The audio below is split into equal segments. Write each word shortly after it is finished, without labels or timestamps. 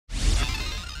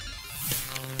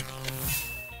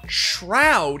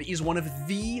Shroud is one of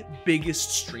the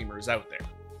biggest streamers out there,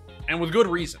 and with good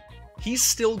reason. He's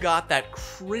still got that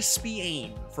crispy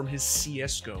aim from his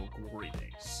CSGO glory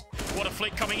days. What a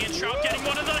flick coming in, Shroud getting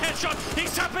one another headshot.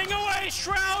 He's tapping away,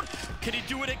 Shroud. Can he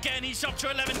do it again? He's up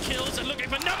to 11 kills and looking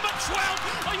for number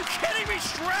 12. Are you kidding me,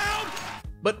 Shroud?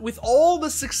 But with all the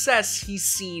success he's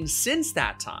seen since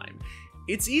that time,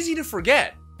 it's easy to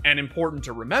forget, and important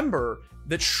to remember,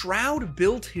 that Shroud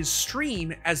built his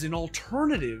stream as an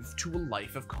alternative to a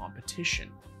life of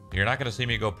competition. You're not going to see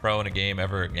me go pro in a game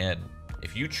ever again.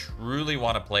 If you truly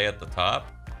want to play at the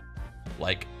top,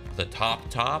 like the top,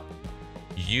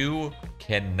 you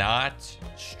cannot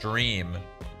stream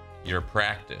your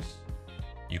practice.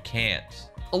 You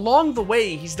can't. Along the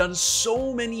way, he's done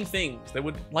so many things that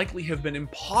would likely have been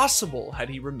impossible had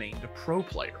he remained a pro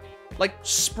player. Like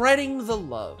spreading the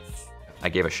love. I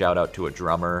gave a shout out to a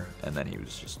drummer, and then he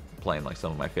was just playing like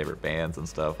some of my favorite bands and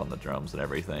stuff on the drums and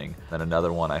everything. Then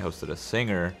another one, I hosted a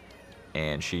singer,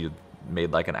 and she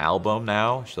made like an album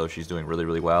now, so she's doing really,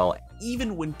 really well.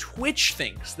 Even when Twitch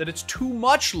thinks that it's too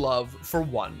much love for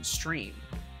one stream.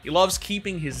 He loves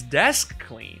keeping his desk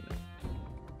clean.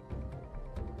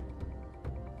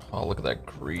 Oh, look at that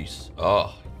grease.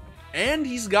 Oh. And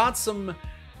he's got some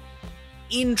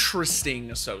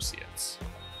interesting associates.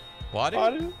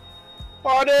 Wadu?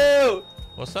 Wadu!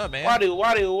 What's up, man? Wadu.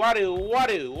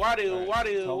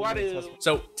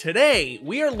 So today,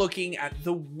 we are looking at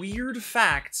the weird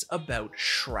facts about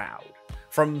Shroud.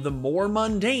 From the more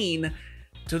mundane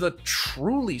to the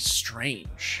truly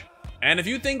strange. And if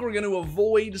you think we're going to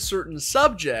avoid certain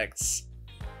subjects,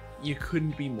 you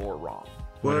couldn't be more wrong.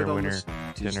 Word on the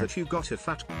street is that you got a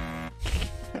fat.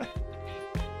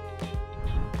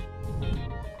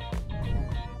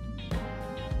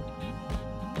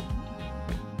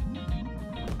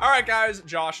 Alright guys,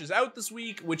 Josh is out this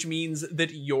week, which means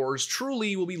that yours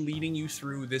truly will be leading you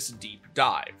through this deep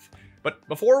dive. But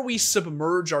before we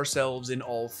submerge ourselves in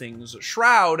all things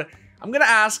Shroud, I'm gonna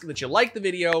ask that you like the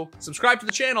video, subscribe to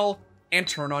the channel, and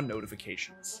turn on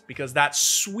notifications. Because that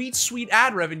sweet, sweet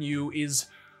ad revenue is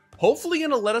hopefully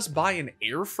gonna let us buy an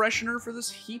air freshener for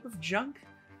this heap of junk.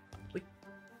 Like,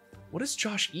 what does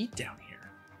Josh eat down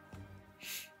here?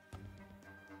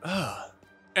 Ugh.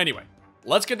 Anyway.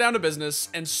 Let's get down to business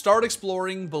and start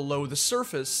exploring below the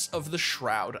surface of the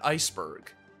Shroud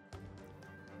Iceberg.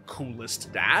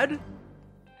 Coolest dad?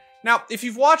 Now, if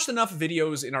you've watched enough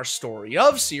videos in our Story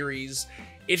Of series,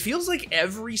 it feels like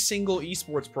every single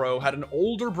esports pro had an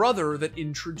older brother that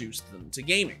introduced them to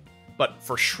gaming. But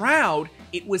for Shroud,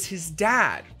 it was his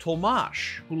dad,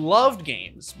 Tomasz, who loved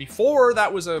games before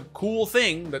that was a cool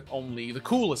thing that only the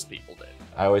coolest people did.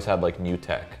 I always had like new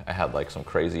tech. I had like some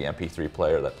crazy MP3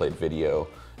 player that played video.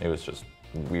 It was just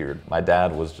weird. My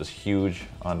dad was just huge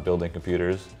on building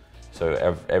computers.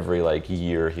 So every like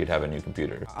year he'd have a new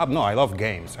computer. No, I love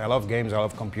games. I love games, I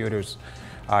love computers.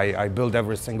 I build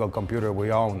every single computer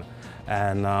we own.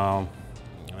 And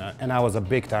I was a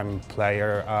big time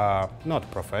player, not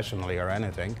professionally or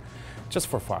anything, just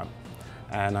for fun.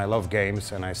 And I love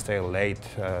games and I stay late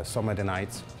some of the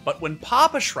nights. But when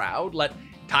Papa Shroud let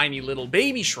tiny little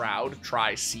baby Shroud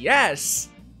try CS,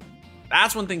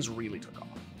 that's when things really took off.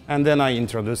 And then I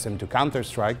introduced him to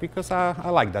Counter-Strike because I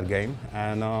like that game.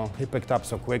 And he picked up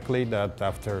so quickly that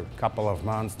after a couple of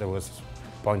months, it was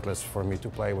pointless for me to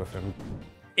play with him.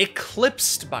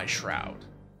 Eclipsed by Shroud.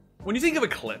 When you think of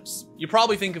Eclipse, you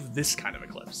probably think of this kind of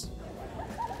eclipse.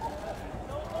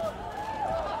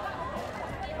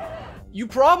 You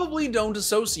probably don't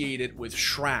associate it with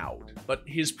Shroud, but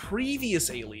his previous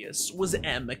alias was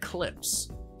Eclipse.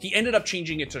 He ended up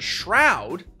changing it to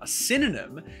Shroud, a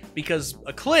synonym, because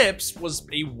Eclipse was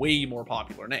a way more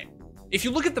popular name. If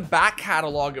you look at the back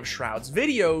catalog of Shroud's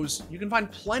videos, you can find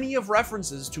plenty of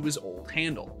references to his old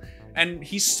handle, and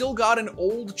he's still got an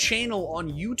old channel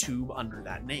on YouTube under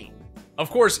that name. Of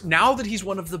course, now that he's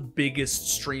one of the biggest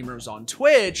streamers on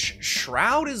Twitch,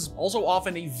 Shroud is also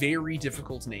often a very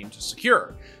difficult name to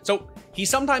secure. So he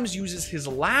sometimes uses his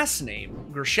last name,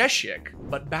 Grzesiek,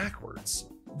 but backwards.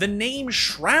 The name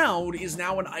Shroud is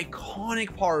now an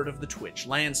iconic part of the Twitch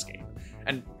landscape.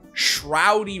 And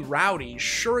Shroudy Rowdy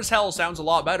sure as hell sounds a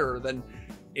lot better than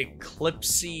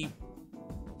Eclipsey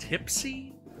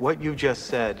Tipsy? What you just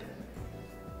said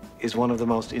is one of the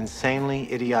most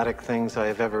insanely idiotic things I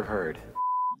have ever heard.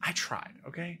 I tried,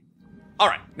 okay?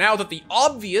 Alright, now that the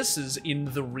obvious is in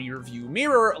the rear view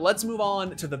mirror, let's move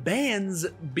on to the bands,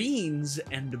 beans,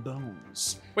 and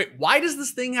bones. Wait, why does this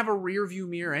thing have a rear view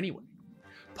mirror anyway?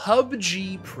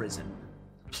 PUBG Prison.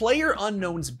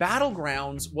 PlayerUnknown's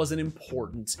Battlegrounds was an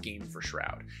important game for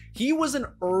Shroud. He was an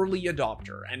early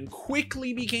adopter and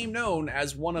quickly became known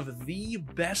as one of the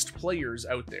best players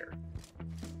out there.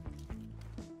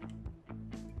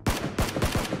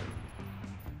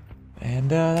 And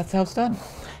that's how it's done.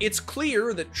 It's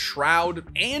clear that Shroud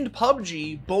and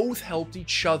PUBG both helped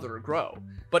each other grow,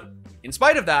 but in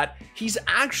spite of that, he's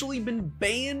actually been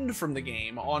banned from the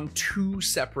game on 2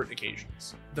 separate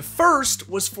occasions. The first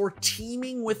was for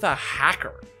teaming with a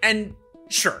hacker, and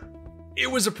sure, it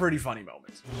was a pretty funny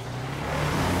moment.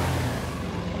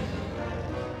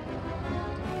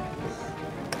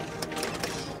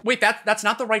 Wait, that's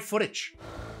not the right footage.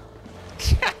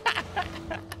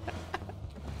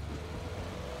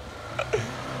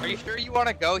 Are you sure you want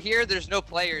to go here? There's no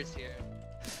players here.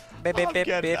 I'm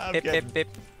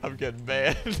getting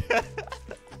banned.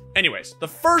 Anyways, the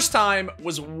first time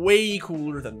was way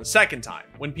cooler than the second time,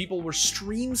 when people were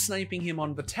stream sniping him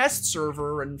on the test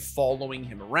server and following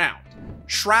him around.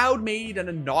 Shroud made an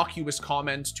innocuous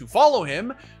comment to follow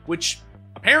him, which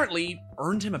apparently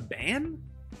earned him a ban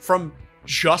from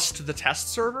just the test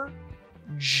server.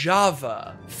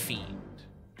 Java fiend.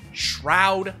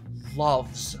 Shroud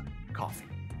loves coffee.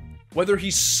 Whether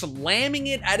he's slamming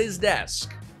it at his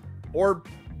desk or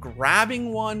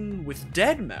grabbing one with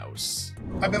dead mouse.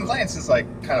 I've been playing since like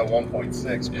kind of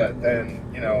 1.6, but then,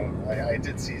 you know, I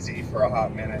did CZ for a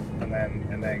hot minute,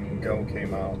 and then Go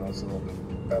came out, and I was a little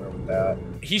bit better with that.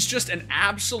 He's just an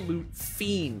absolute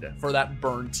fiend for that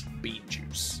burnt beet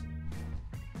juice.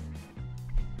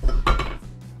 Come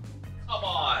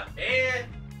on, man.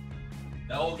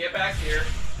 No, get back here.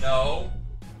 No.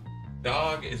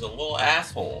 Dog is a little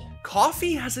asshole.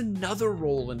 Coffee has another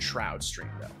role in Shroud's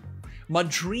stream, though.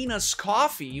 Madrina's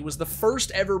Coffee was the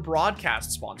first ever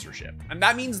broadcast sponsorship, and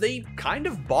that means they kind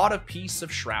of bought a piece of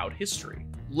Shroud history.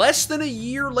 Less than a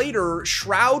year later,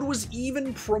 Shroud was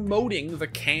even promoting the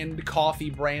canned coffee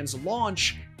brand's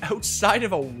launch outside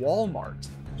of a Walmart.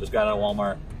 Just got out of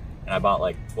Walmart, and I bought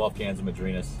like 12 cans of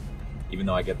Madrinas, even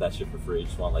though I get that shit for free.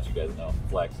 Just want to let you guys know.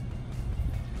 Flex.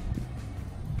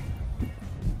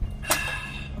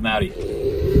 I'm outie.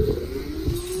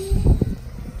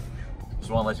 Just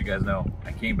want to let you guys know,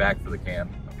 I came back for the can.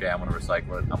 Okay, I'm gonna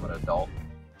recycle it. I'm an adult.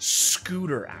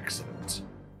 Scooter accident.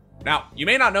 Now, you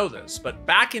may not know this, but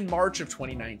back in March of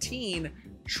 2019,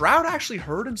 Shroud actually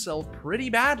hurt himself pretty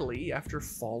badly after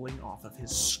falling off of his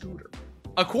scooter.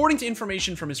 According to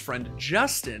information from his friend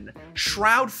Justin,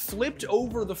 Shroud flipped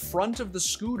over the front of the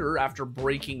scooter after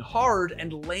braking hard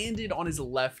and landed on his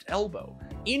left elbow,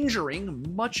 injuring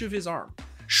much of his arm.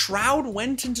 Shroud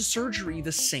went into surgery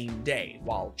the same day,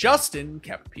 while Justin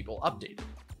kept people updated.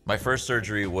 My first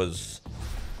surgery was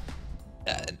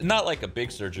not like a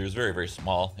big surgery. It was very, very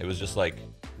small. It was just like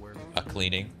a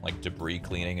cleaning, like debris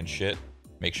cleaning and shit.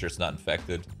 Make sure it's not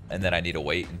infected. And then I need to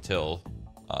wait until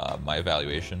my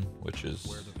evaluation, which is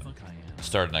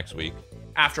started next week.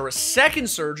 After a second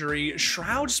surgery,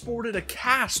 Shroud sported a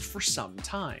cast for some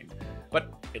time.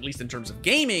 But at least in terms of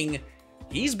gaming,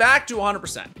 he's back to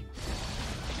 100%.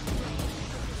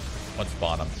 One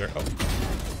spawn, I'm sure. Oh.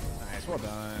 Nice, well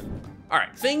done. All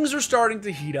right, things are starting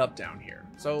to heat up down here.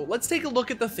 So let's take a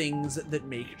look at the things that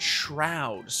make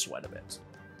Shroud sweat a bit.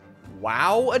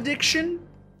 WoW addiction?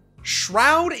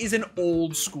 Shroud is an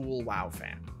old school WoW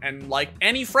fan. And like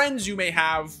any friends you may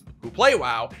have who play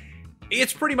WoW,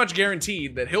 it's pretty much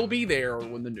guaranteed that he'll be there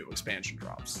when the new expansion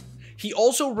drops. He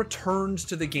also returned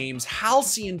to the game's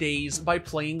halcyon days by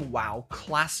playing WoW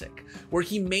Classic, where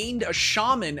he mained a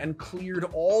shaman and cleared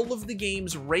all of the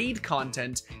game's raid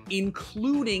content,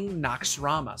 including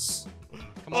Naxxramas.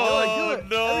 Come on,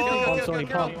 no!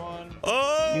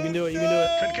 Oh, You can do it, you can do it.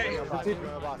 Okay. I'm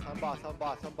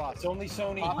boss. It's only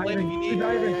Sony.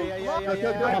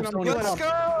 Let's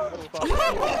go!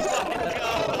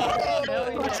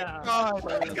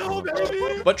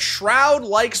 But Shroud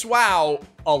likes WoW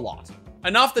a lot.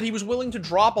 Enough that he was willing to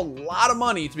drop a lot of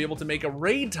money to be able to make a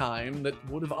raid time that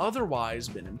would have otherwise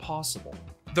been impossible.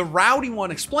 The Rowdy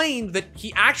One explained that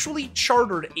he actually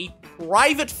chartered a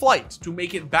private flight to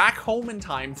make it back home in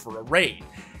time for a raid,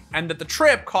 and that the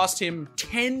trip cost him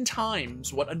 10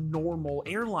 times what a normal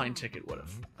airline ticket would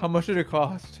have. How much did it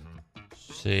cost?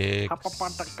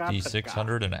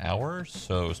 6,600 an hour,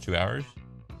 so it was 2 hours.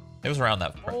 It was around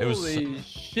that. Holy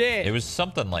shit! It was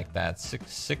something like that.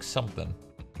 Six something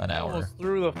an hour. Almost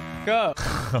threw the up.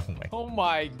 Oh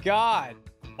my god!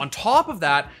 On top of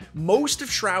that, most of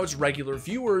Shroud's regular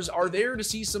viewers are there to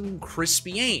see some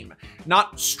crispy aim,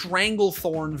 not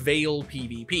Stranglethorn Veil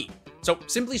PvP. So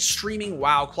simply streaming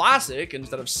WoW Classic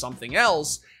instead of something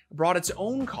else brought its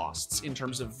own costs in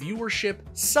terms of viewership,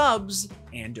 subs,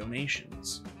 and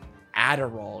donations.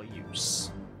 Adderall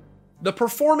use. The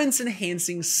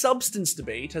performance-enhancing substance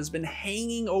debate has been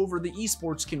hanging over the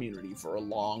esports community for a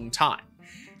long time.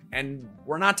 And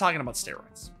we're not talking about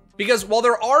steroids. Because while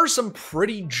there are some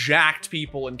pretty jacked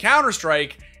people in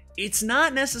Counter-Strike, it's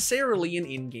not necessarily an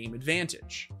in-game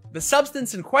advantage. The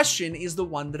substance in question is the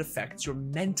one that affects your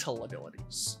mental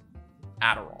abilities.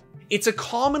 Adderall. It's a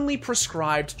commonly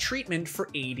prescribed treatment for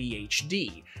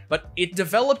ADHD, but it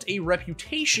developed a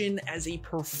reputation as a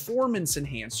performance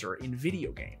enhancer in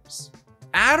video games.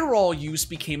 Adderall use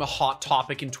became a hot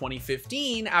topic in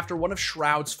 2015 after one of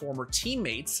Shroud's former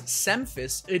teammates,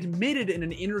 Semphis, admitted in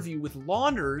an interview with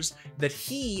Launders that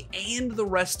he and the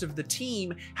rest of the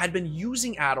team had been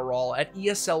using Adderall at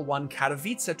ESL 1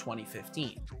 Katowice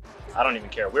 2015. I don't even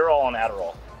care. We were all on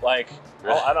Adderall. Like,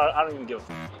 I don't even give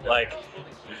a f. Like,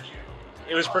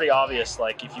 it was pretty obvious,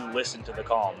 like, if you listen to the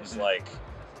comms, like,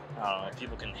 I don't know,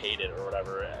 people can hate it or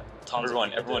whatever. Everyone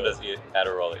does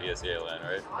Adderall at ESL,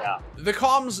 right? Yeah. The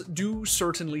comms do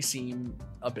certainly seem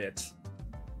a bit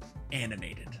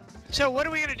animated. So what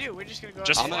are we gonna do? We're just gonna go.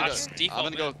 Just I'm flash.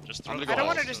 gonna go. Just I don't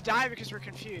want to just die because we're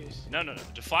confused. No.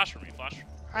 Just flash for me. Flash.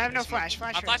 I have no flash.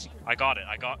 Flash. I'm flashing. I got it.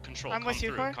 I got control. I'm with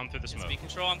you, Core. Come through the smoke. Speed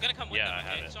control. I'm gonna come with you. them.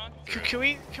 Yeah, I have it. Sean? Can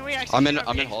we actually?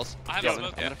 I'm in halls. I have a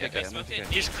smoke. Okay.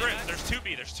 He's crit. There's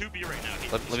 2B. There's 2B right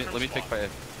now. Let me pick by.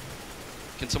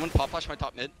 Can someone pop flash my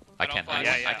top mid? I can.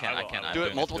 I can. Do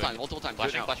it multiple times.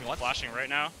 Flashing right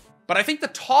now. But I think the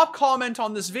top comment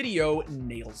on this video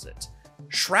nails it.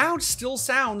 Shroud still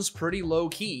sounds pretty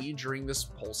low-key during this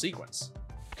whole sequence.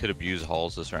 Could abuse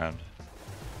halls this round.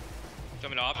 Do you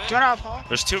want me to op it? Do you want to op?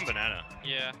 There's 2 in banana.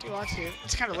 Yeah. Do you want to?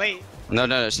 It's kind of late.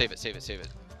 No, save it.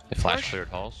 If flash cleared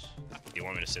halls. You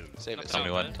want me to save it? Save it. Tell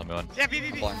me when. Yeah, B.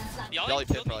 Yelly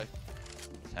pit probably.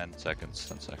 10 seconds.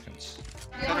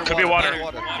 Could be water.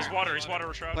 He's water.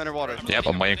 Shroud. Planner water. Yep,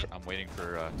 I'm waiting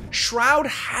for. Shroud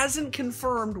hasn't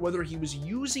confirmed whether he was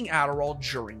using Adderall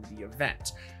during the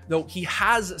event, though he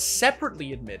has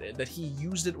separately admitted that he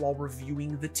used it while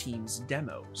reviewing the team's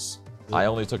demos. I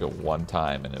only took it one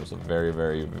time, and it was a very,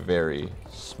 very, very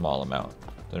small amount.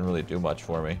 Didn't really do much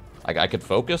for me. I could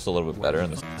focus a little bit better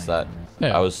in the sense that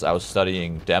I was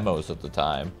studying demos at the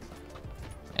time,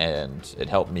 and it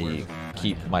helped me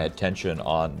keep my attention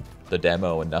on the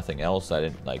demo and nothing else. I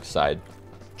didn't like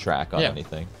sidetrack on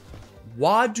anything.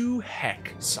 Wadu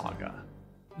Heck Saga.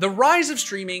 The rise of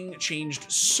streaming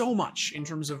changed so much in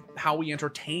terms of how we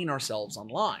entertain ourselves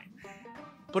online,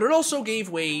 but it also gave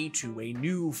way to a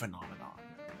new phenomenon.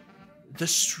 The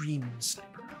stream sniper.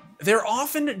 They're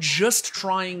often just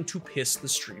trying to piss the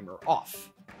streamer off.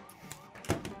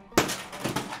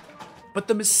 But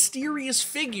the mysterious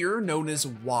figure known as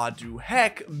Wadu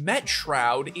Heck met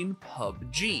Shroud in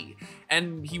PUBG,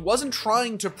 and he wasn't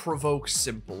trying to provoke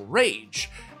simple rage.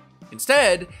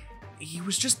 Instead, he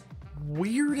was just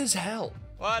weird as hell.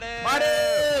 Wadu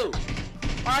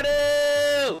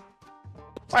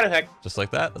Heck. Just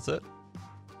like that, that's it?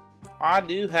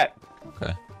 Wadu Heck.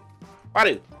 Okay.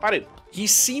 Wadu. He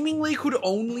seemingly could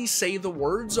only say the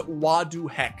words Wadu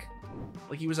Heck,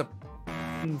 like he was a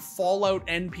Fallout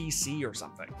NPC or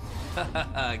something.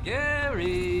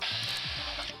 Gary.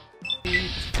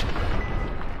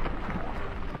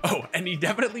 Oh, and he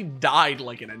definitely died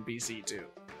like an NPC too.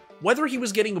 Whether he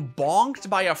was getting bonked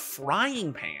by a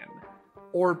frying pan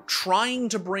or trying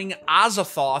to bring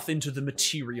Azathoth into the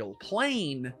material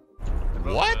plane.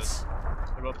 What?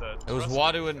 It was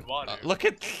Wadu and look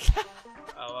at.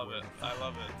 I love it.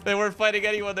 They weren't fighting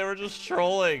anyone. They were just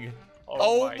trolling.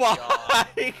 Oh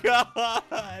my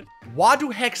god.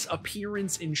 Wadu Heck's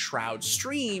appearance in Shroud's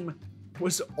stream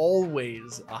was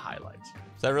always a highlight.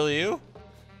 Is that really you?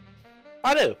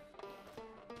 Wadu.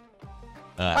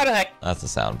 Wadu Heck. That's the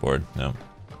soundboard. No.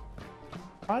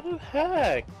 Wadu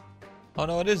Heck. Oh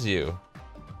no, it is you.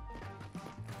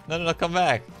 No, come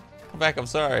back. Come back, I'm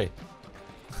sorry.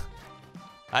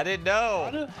 I didn't know.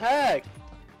 Wadu Heck.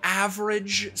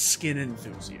 Average skin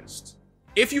enthusiast.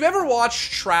 If you've ever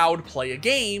watched Shroud play a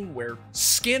game where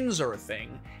skins are a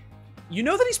thing, you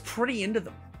know that he's pretty into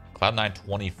them. Cloud9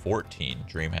 2014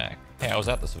 DreamHack. Hey, I was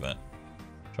at this event.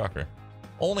 Shocker.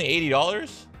 Only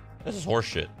 $80? This is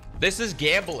horseshit. This is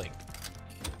gambling.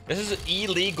 This is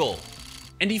illegal.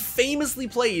 And he famously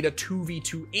played a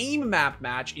 2v2 aim map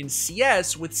match in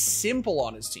CS with Simple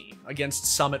on his team against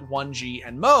Summit 1G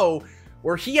and Mo,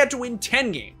 where he had to win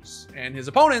 10 games, and his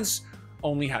opponents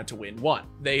only had to win 1.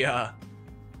 They,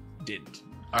 didn't.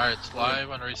 Alright, it's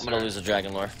live on restart. I'm gonna lose the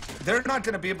Dragon Lore. They're not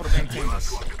gonna be able to maintain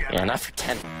this. Yeah, not for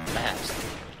 10 maps.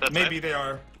 Maybe they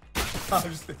are.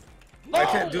 I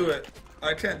can't do it.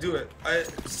 I can't do it.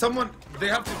 They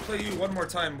have to play you one more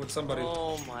time with somebody.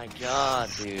 Oh my god,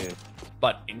 dude.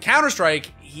 But in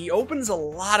Counter-Strike, he opens a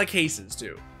lot of cases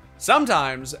too.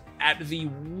 Sometimes at the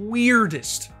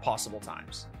weirdest possible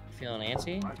times. Feeling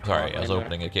antsy? Sorry, I was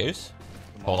opening a case.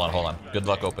 Hold on. Good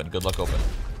luck open. Good luck open.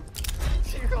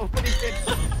 You're opening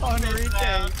it on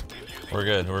retake. We're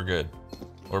good.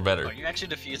 We're better. Are you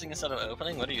actually defusing instead of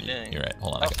opening? What are you doing? You're right.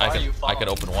 Hold on. I could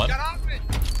open one.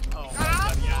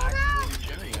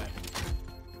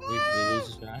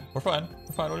 We're fine.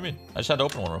 What do you mean? I just had to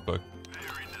open one real quick.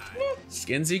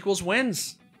 Skins equals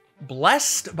wins.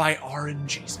 Blessed by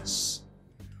RNGesus.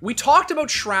 We talked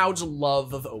about Shroud's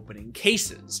love of opening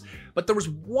cases, but there was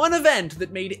one event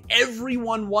that made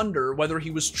everyone wonder whether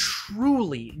he was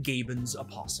truly Gaben's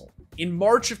apostle. In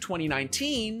March of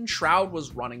 2019, Shroud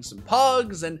was running some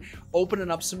pugs and opening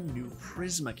up some new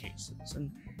Prisma cases, and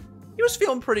he was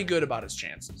feeling pretty good about his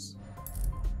chances.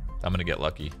 I'm gonna get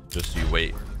lucky. Just you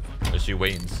wait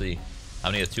and see.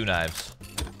 I'm gonna get 2 knives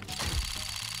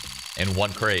and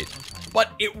 1 crate.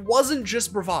 But it wasn't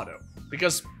just bravado,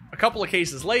 because a couple of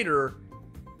cases later,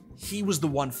 he was the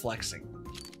one flexing.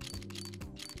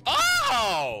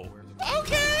 Oh!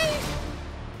 Okay!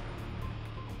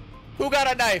 Who got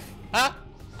a knife? Huh?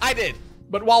 I did.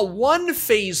 But while 1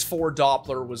 phase 4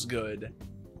 Doppler was good,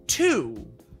 2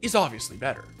 is obviously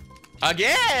better.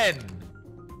 Again!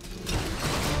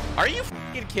 Are you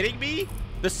f***ing kidding me?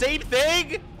 The same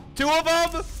thing? 2 of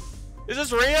them? Is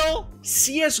this real?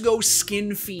 CSGO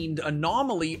Skin Fiend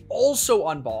Anomaly also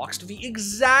unboxed the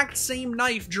exact same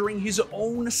knife during his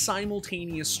own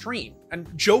simultaneous stream, and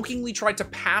jokingly tried to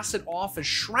pass it off as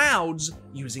Shroud's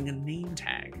using a name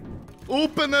tag.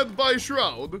 Opened by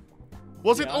Shroud?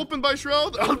 Was it opened by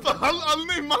Shroud? I'll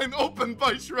name mine Opened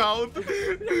by Shroud.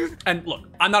 And look,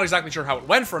 I'm not exactly sure how it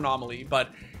went for Anomaly, but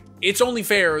it's only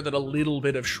fair that a little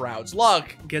bit of Shroud's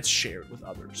luck gets shared with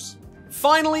others.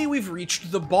 Finally, we've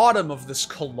reached the bottom of this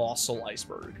colossal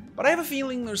iceberg, but I have a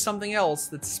feeling there's something else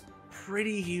that's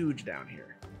pretty huge down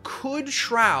here. Could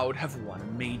Shroud have won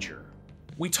a major?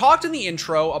 We talked in the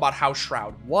intro about how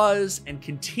Shroud was and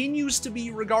continues to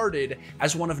be regarded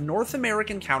as one of North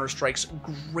American Counter-Strike's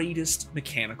greatest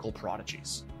mechanical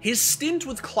prodigies. His stint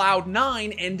with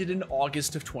Cloud9 ended in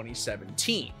August of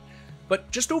 2017, but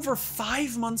just over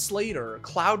 5 months later,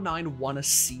 Cloud9 won a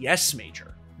CS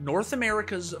major, North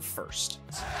America's first.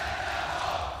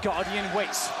 Guardian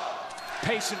waits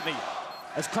patiently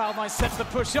as Cloud9 sets the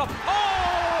push up. Oh,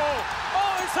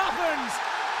 it happens!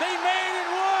 They made it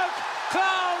work!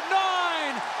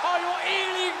 Cloud9 are your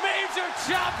E-League major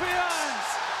champions!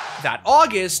 That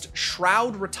August,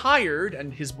 Shroud retired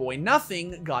and his boy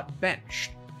Nothing got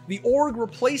benched. The org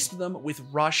replaced them with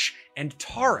Rush and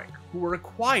Tarek, who were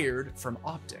acquired from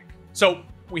Optic. So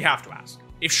we have to ask,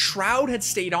 if Shroud had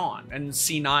stayed on and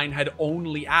C9 had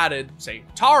only added, say,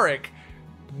 Tarek,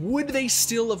 would they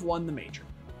still have won the major?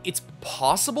 It's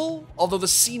possible, although the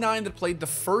C9 that played the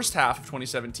first half of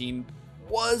 2017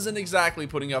 wasn't exactly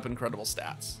putting up incredible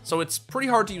stats. So it's pretty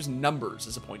hard to use numbers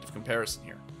as a point of comparison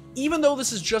here. Even though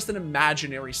this is just an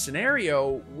imaginary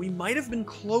scenario, we might have been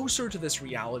closer to this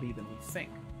reality than we think.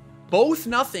 Both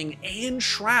Nothing and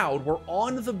Shroud were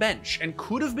on the bench and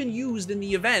could have been used in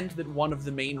the event that one of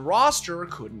the main roster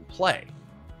couldn't play.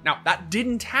 Now, that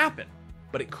didn't happen,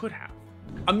 but it could have.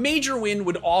 A major win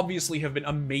would obviously have been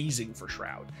amazing for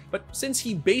Shroud, but since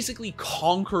he basically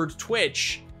conquered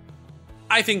Twitch,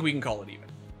 I think we can call it even.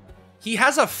 He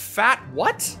has a fat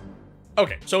what?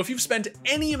 Okay, so if you've spent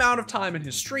any amount of time in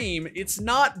his stream, it's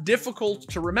not difficult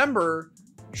to remember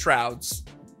Shroud's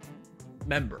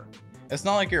member. It's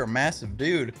not like you're a massive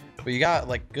dude, but you got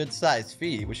like good sized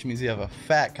feet, which means you have a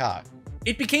fat cock.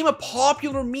 It became a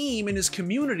popular meme in his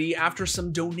community after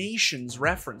some donations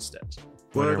referenced it.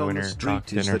 Word on the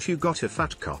street is that you got a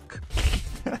fat cock.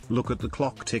 Look at the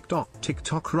clock,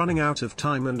 tick-tock running out of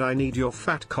time and I need your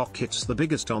fat cock. It's the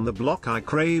biggest on the block. I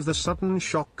crave the sudden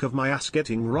shock of my ass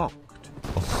getting rocked.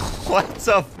 What's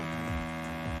up?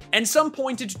 And some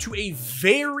pointed to a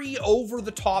very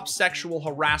over-the-top sexual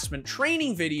harassment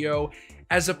training video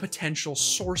as a potential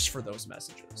source for those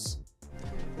messages.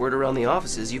 Word around the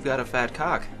office is you've got a fat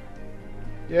cock.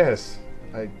 Yes,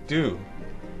 I do.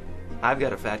 I've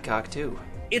got a fat cock too.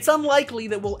 It's unlikely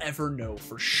that we'll ever know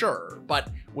for sure, but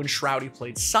when Shroudy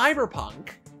played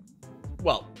Cyberpunk,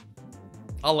 well,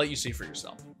 I'll let you see for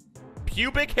yourself.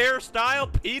 Pubic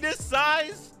hairstyle, penis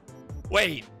size?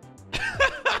 Wait.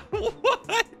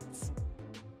 What?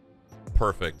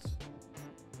 Perfect.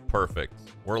 Perfect.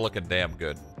 We're looking damn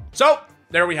good. So,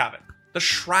 there we have it. The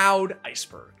Shroud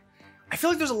Iceberg. I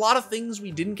feel like there's a lot of things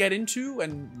we didn't get into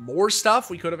and more stuff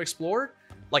we could have explored,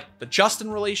 like the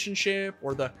Justin relationship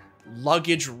or the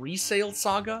luggage resale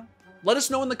saga? Let us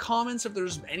know in the comments if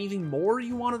there's anything more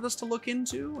you wanted us to look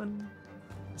into, and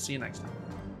see you next time.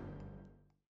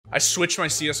 I switched my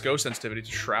CSGO sensitivity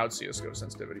to Shroud CSGO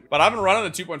sensitivity. But I've been running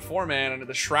the 2.4, man, and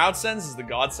the Shroud sense is the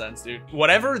God sense, dude.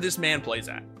 Whatever this man plays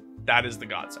at, that is the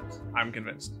God sense. I'm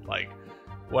convinced. Like,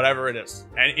 whatever it is.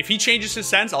 And if he changes his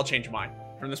sense, I'll change mine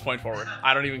from this point forward.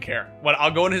 I don't even care. But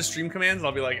I'll go into his stream commands and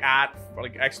I'll be like,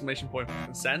 exclamation point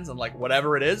sense, and like,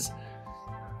 whatever it is,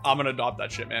 I'm gonna adopt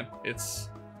that shit, man. This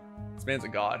man's a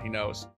god, he knows.